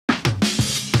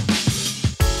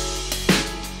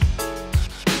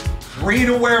green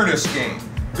awareness game.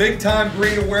 Big time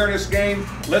green awareness game.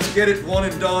 Let's get it one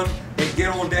and done and get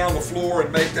on down the floor and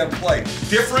make them play.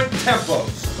 Different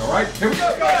tempos. All right, here we go.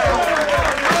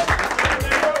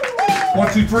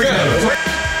 1, 2, 3.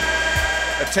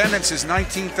 Attendance is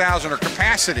 19,000 or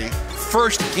capacity.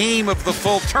 First game of the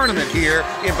full tournament here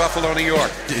in Buffalo, New York.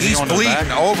 He's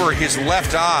bleeding over his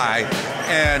left eye,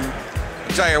 and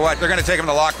I'll tell you what, they're going to take him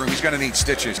to the locker room. He's going to need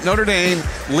stitches. Notre Dame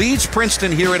leads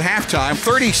Princeton here at halftime,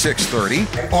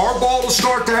 36-30. Our ball to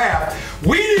start the half.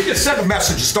 We need to send a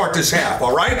message to start this half,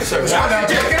 all right?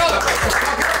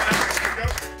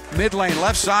 Mid lane,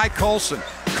 left side, Colson.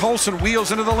 Colson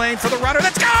wheels into the lane for the runner.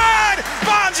 That's good!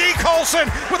 Bonzie Colson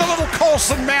with a little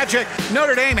Colson magic.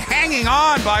 Notre Dame hanging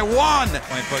on by 1.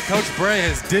 But Coach Bray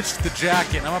has ditched the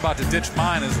jacket, and I'm about to ditch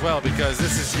mine as well because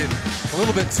this is getting a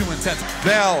little bit too intense.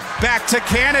 Bell back to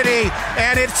Kennedy,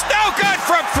 and it's no good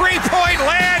from three-point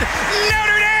land.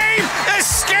 Notre Dame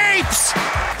escapes!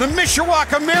 The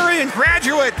Mishawaka Marion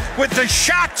graduate with the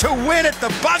shot to win at the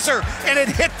buzzer, and it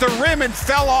hit the rim and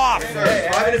fell off.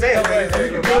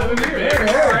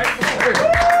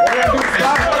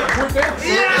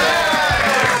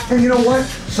 And you know what?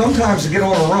 Sometimes to get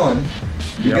on a run,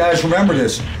 you guys remember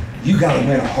this, you got to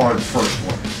win a hard first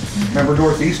one. Remember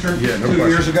Northeastern 2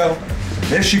 years ago?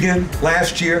 Michigan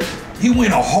last year. You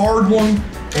win a hard one,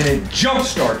 and it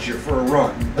jumpstarts you for a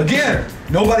run. Again,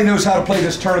 nobody knows how to play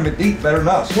this tournament deep better than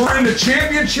us. We're in the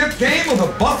championship game of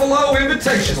the Buffalo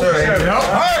Invitational. All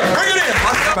right, bring it in.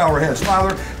 Bow our heads.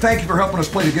 Father, thank you for helping us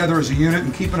play together as a unit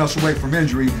and keeping us away from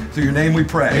injury. Through your name we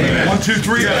pray. Amen. 1, 2,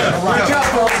 3. All right.